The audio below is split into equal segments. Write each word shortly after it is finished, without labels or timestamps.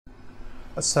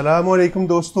अस्सलामुअलैकुम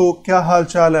दोस्तों, क्या हाल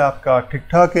चाल है आपका? ठीक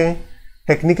ठाक है?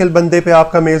 टेक्निकल बंदे पे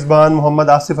आपका मेज़बान मोहम्मद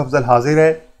आसिफ अफजल हाजिर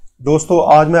है। दोस्तों,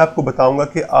 आज मैं आपको बताऊंगा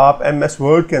कि आप MS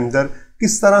वर्ड के अंदर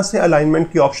किस तरह से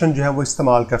अलाइनमेंट की ऑप्शन जो है वो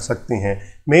इस्तेमाल कर सकते हैं।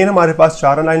 मेन हमारे पास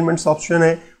 4 अलाइनमेंट्स ऑप्शन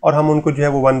है और हम उनको जो है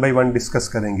वो 1 बाय 1 डिस्कस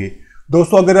करेंगे।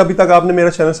 दोस्तों, अगर अभी तक आपने मेरा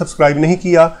चैनल सब्सक्राइब नहीं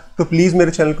किया तो प्लीज़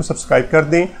मेरे चैनल को सब्सक्राइब कर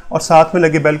दें और साथ में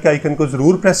लगे बेल के आइकन को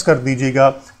ज़रूर प्रेस कर दीजिएगा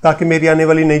ताकि मेरी आने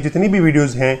वाली नई जितनी भी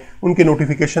वीडियोस हैं उनके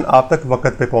नोटिफिकेशन आप तक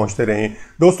वक्त पे पहुंचते रहें।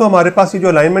 दोस्तों, हमारे पास ये जो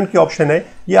अलाइनमेंट की ऑप्शन है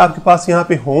ये आपके पास यहाँ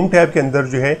पे होम टैब के अंदर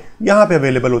जो है यहाँ पे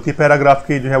अवेलेबल होती है, पैराग्राफ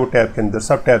के जो है वो टैब के अंदर,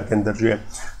 सब टैब के अंदर जो है।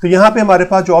 तो यहाँ पे हमारे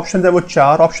पास जो ऑप्शन है वो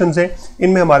 4 ऑप्शन है।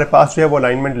 इनमें हमारे पास जो है वो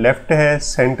अलाइनमेंट लेफ्ट है,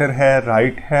 सेंटर है,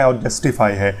 राइट है और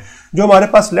जस्टिफाई है। जो हमारे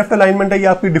पास लेफ्ट अलाइनमेंट है ये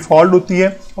आपकी डिफ़ॉल्ट होती है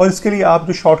और इसके लिए आप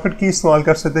जो शॉर्टकट की इस्तेमाल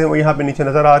कर सकते हैं वो यहाँ पे नीचे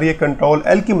नज़र आ रही है। कंट्रोल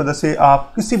L की मदद से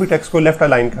आप किसी भी टेक्स्ट को लेफ्ट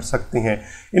अलाइन कर सकते हैं।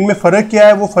 इनमें फ़र्क क्या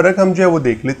है वो फ़र्क हम जो है वो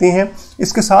देख लेते हैं।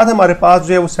 इसके साथ हमारे पास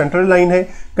जो है वो सेंटर अलाइन है।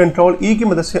 कंट्रोल E की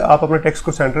मदद से आप अपने टेक्स्ट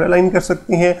को सेंटर अलाइन कर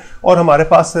सकते हैं। और हमारे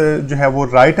पास जो है वो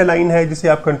राइट अलाइन है जिसे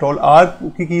आप कंट्रोल R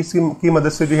की मदद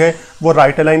से जो है वो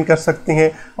राइट अलाइन कर सकते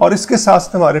हैं। और इसके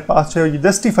साथ हमारे पास जो है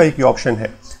जस्टिफाई की ऑप्शन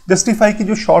है। जस्टिफाई की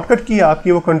जो शॉर्टकट की है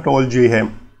आपकी वो कंट्रोल J है।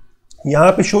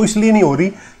 यहाँ पे शो इसलिए नहीं हो रही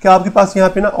कि आपके पास यहाँ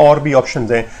पे ना और भी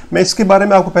ऑप्शंस हैं। मैं इसके बारे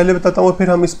में आपको पहले बताता हूँ, फिर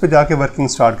हम इस पे जाके वर्किंग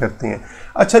स्टार्ट करते हैं।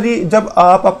 अच्छा जी, जब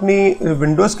आप अपनी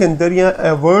विंडोज़ के अंदर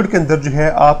या वर्ड के अंदर जो है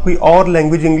आप कोई और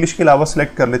लैंग्वेज इंग्लिश के अलावा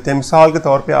सेलेक्ट कर लेते हैं, मिसाल के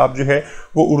तौर पे आप जो है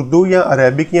वो उर्दू या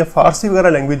अरेबिक या फ़ारसी वगैरह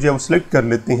लैंग्वेज है वो सिलेक्ट कर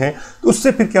लेते हैं, तो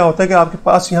उससे फिर क्या होता है कि आपके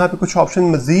पास यहाँ पे कुछ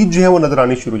ऑप्शन मज़ीद जो है वो नज़र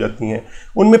आनी शुरू हो जाती हैं।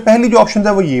 उनमें पहली जो ऑप्शन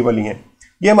है वो ये वाली हैं।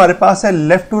 ये हमारे पास है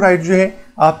लेफ़्ट टू राइट जो है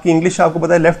आपकी इंग्लिश आपको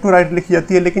पता है लेफ़्ट टू राइट लिखी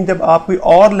जाती है, लेकिन जब आप कोई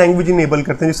और लैंग्वेज इनेबल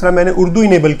करते हैं, जिस तरह मैंने उर्दू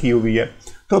इनेबल की हुई है,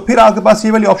 तो फिर आपके पास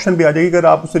ये वाली ऑप्शन भी आ जाएगी अगर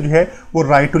आप उसे जो है वो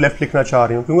राइट टू लेफ्ट लिखना चाह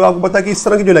रहे हो, क्योंकि आपको पता है कि इस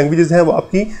तरह की जो लैंग्वेजेस हैं वो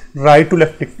आपकी राइट टू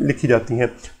लेफ्ट लिखी जाती हैं।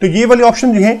 तो ये वाली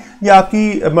ऑप्शन जो है ये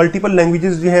आपकी मल्टीपल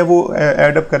लैंग्वेजेस जो है वो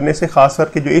ऐड अप करने से, खास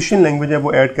करके जो एशियन लैंग्वेज है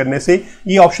वो ऐड करने से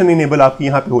ये ऑप्शन इनेबल आपकी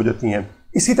यहाँ पे हो जाती हैं।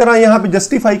 इसी तरह यहाँ पे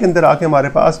जस्टिफाई के अंदर आके हमारे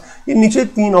पास ये नीचे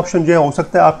 3 ऑप्शन जो है हो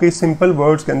सकता है आपके सिंपल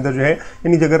वर्ड्स के अंदर जो है,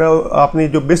 यानी अगर आपने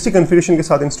जो बेसिक कन्फिगरेशन के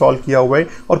साथ इंस्टॉल किया हुआ है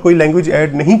और कोई लैंग्वेज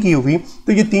ऐड नहीं की हुई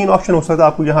तो ये 3 ऑप्शन हो सकता है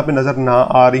आपको यहाँ पे नज़र ना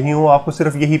आ रही हो, आपको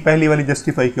सिर्फ यही पहली वाली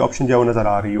जस्टिफाई की ऑप्शन जो है वो नज़र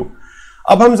आ रही हो।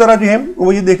 अब हम ज़रा जो है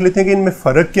वो ये देख लेते हैं कि इनमें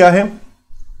फ़र्क क्या है।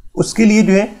 उसके लिए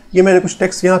जो है ये मैंने कुछ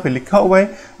टेक्स्ट यहाँ पे लिखा हुआ है।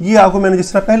 ये आपको मैंने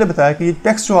जिस तरह पहले बताया कि ये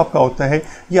टेक्स्ट जो आपका होता है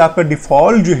ये आपका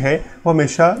डिफ़ॉल्ट जो है वो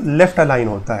हमेशा लेफ़्ट अलाइन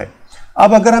होता है।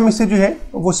 अब अगर हम इसे जो है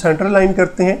वो सेंटर अलाइन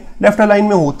करते हैं, लेफ्ट अलाइन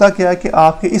में होता क्या है कि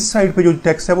आपके इस साइड पे जो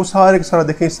टेक्स्ट है वो सारे का सारा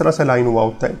देखें इस तरह से अलाइन हुआ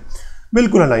होता है,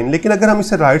 बिल्कुल अलाइन। लेकिन अगर हम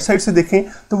इसे राइट साइड से देखें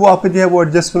तो वो आपके जो है वो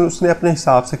एडजस्टमेंट उसने अपने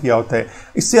हिसाब से किया होता है।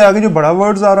 इससे आगे जो बड़ा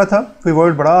वर्ड्स आ रहा था, कोई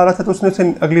वर्ड बड़ा आ रहा था तो उसने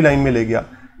उसे अगली लाइन में ले गया,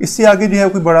 इससे आगे जो है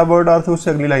कोई बड़ा वर्ड आ रहा था उससे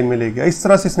अगली लाइन में ले गया, इस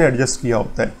तरह से इसने एडजस्ट किया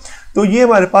होता है। तो ये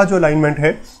हमारे पास जो अलाइनमेंट है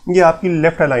ये आपकी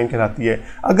लेफ्ट अलाइन कहलाती है।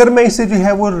 अगर मैं इसे जो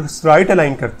है वो राइट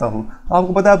अलाइन करता हूँ तो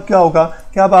आपको पता है अब क्या होगा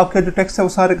कि अब आपका जो टेक्स्ट है वो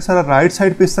सारे का सारा राइट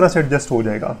साइड पे इस तरह से एडजस्ट हो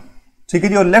जाएगा, ठीक है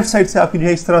जी। और लेफ्ट साइड से आपकी जो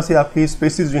है इस तरह से आपकी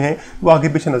स्पेसिस जो हैं वो आगे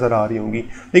पीछे नज़र आ रही होंगी।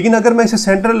 लेकिन अगर मैं इसे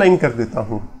सेंटर अलाइन कर देता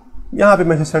हूँ, यहाँ पे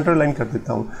मैं इसे सेंटर लाइन कर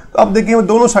देता हूँ, तो अब देखिए वो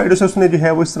दोनों साइडों से उसने जो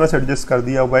है वो इस तरह से एडजस्ट कर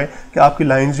दिया हुआ है कि आपकी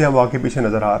लाइन जो है वो आगे पीछे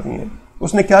नज़र आ रही हैं।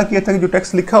 उसने क्या किया था कि जो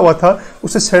टेक्स्ट लिखा हुआ था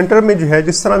उसे सेंटर में जो है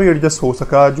जिस तरह भी एडजस्ट हो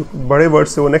सका, जो बड़े वर्ड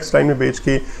से वो नेक्स्ट लाइन में भेज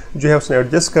के जो है उसने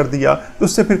एडजस्ट कर दिया। तो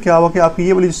उससे फिर क्या हुआ कि आपकी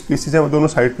ये वाली जो स्पेसिस हैं वो दोनों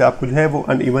साइड पे आपको जो है वो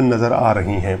अनइवन नज़र आ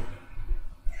रही हैं।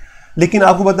 लेकिन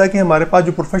आपको पता है कि हमारे पास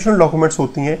जो प्रोफेशनल डॉक्यूमेंट्स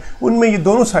होती हैं उनमें ये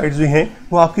दोनों साइड्स जो हैं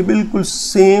वो आपकी बिल्कुल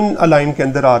सेम अलाइन के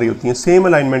अंदर आ रही होती हैं, सेम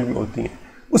अलाइनमेंट में होती हैं।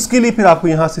 उसके लिए फिर आपको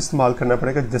यहाँ से इस्तेमाल करना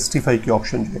पड़ेगा जस्टिफाई की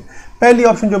ऑप्शन जो है। पहली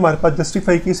ऑप्शन जो हमारे पास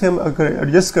जस्टिफाई की से हम अगर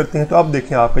एडजस्ट करते हैं तो आप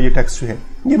देखें आपका ये टेक्स्ट जो है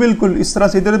ये बिल्कुल इस तरह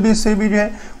से इधर भी से भी जो है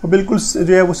वो बिल्कुल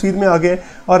जो है वो सीध में आ गया है।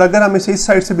 और अगर हम इसे इस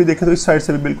साइड से भी देखें तो इस साइड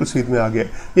से भी बिल्कुल सीध में आ गया है।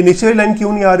 ये नीचे वाली लाइन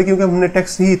क्यों नहीं आ रही? क्योंकि हमने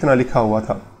टेक्स्ट ही इतना लिखा हुआ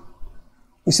था।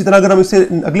 इसी तरह अगर हम इसे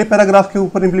अगले पैराग्राफ के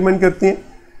ऊपर इंप्लीमेंट करते हैं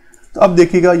तो अब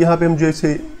देखिएगा यहाँ पे हम जो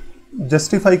इसे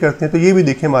जस्टिफाई करते हैं तो ये भी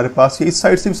देखें हमारे पास ये इस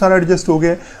साइड से भी सारा एडजस्ट हो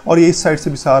गया है और ये इस साइड से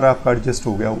भी सारा आपका एडजस्ट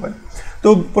हो गया हुआ है।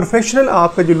 तो प्रोफेशनल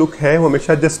आपका जो लुक है वो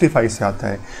हमेशा जस्टिफाई से आता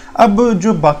है। अब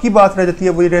जो बाकी बात रह जाती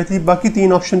है वो ये रहती है बाकी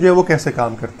 3 ऑप्शन जो है वो कैसे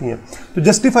काम करती हैं। तो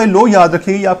जस्टिफाई लो याद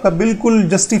रखिए ये आपका बिल्कुल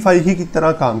जस्टिफाई ही की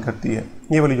तरह काम करती है।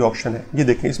 ये वाली जो ऑप्शन है ये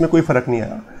देखें इसमें कोई फ़र्क नहीं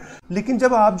आया। लेकिन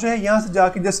जब आप जो है यहाँ से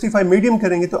जाके जस्टिफाई मीडियम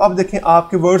करेंगे तो अब देखें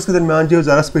आपके वर्ड्स के दरमियान जो है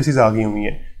ज़रा स्पेसिस आ गई हुई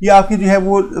हैं। ये आपकी जो है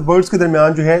वो वर्ड्स के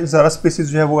दरमियान जो है ज़रा स्पेसिस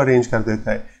जो है वो अरेंज कर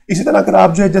देता है। इसी तरह अगर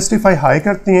आप जो है जस्टिफाई हाई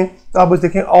करते हैं तो आप बस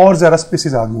देखें और ज़रा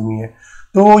स्पेसिस आ गई हुई हैं।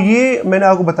 तो ये मैंने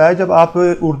आपको बताया जब आप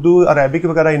उर्दू अरेबिक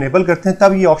वगैरह इनेबल करते हैं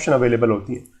तब ये ऑप्शन अवेलेबल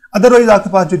होती है। अदरवाइज आपके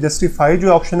पास जो जस्टिफाई जो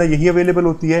ऑप्शन है यही अवेलेबल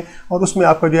होती है और उसमें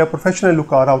आपका जो है प्रोफेशनल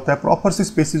लुक आ रहा होता है, प्रॉपर सी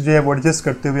स्पेसिस जो है वो एडजस्ट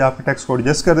करते हुए आपके टेक्स्ट को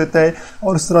एडजस्ट कर देता है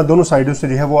और इस तरह दोनों साइडों से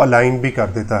जो है वो अलाइन भी कर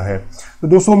देता है। तो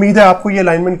दोस्तों उम्मीद है आपको ये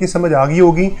अलाइनमेंट की समझ आ गई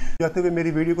होगी। जाते हुए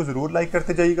मेरी वीडियो को जरूर लाइक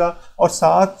करते जाइएगा और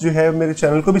साथ जो है मेरे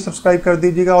चैनल को भी सब्सक्राइब कर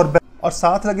दीजिएगा और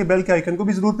साथ लगे बेल के आइकन को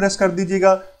भी जरूर प्रेस कर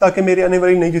दीजिएगा ताकि मेरे आने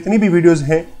वाली नई जितनी भी वीडियोस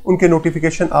हैं उनके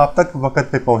नोटिफिकेशन आप तक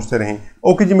वक्त पे पहुंचते रहें।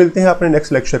 ओके जी, मिलते हैं अपने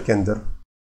नेक्स्ट लेक्चर के अंदर।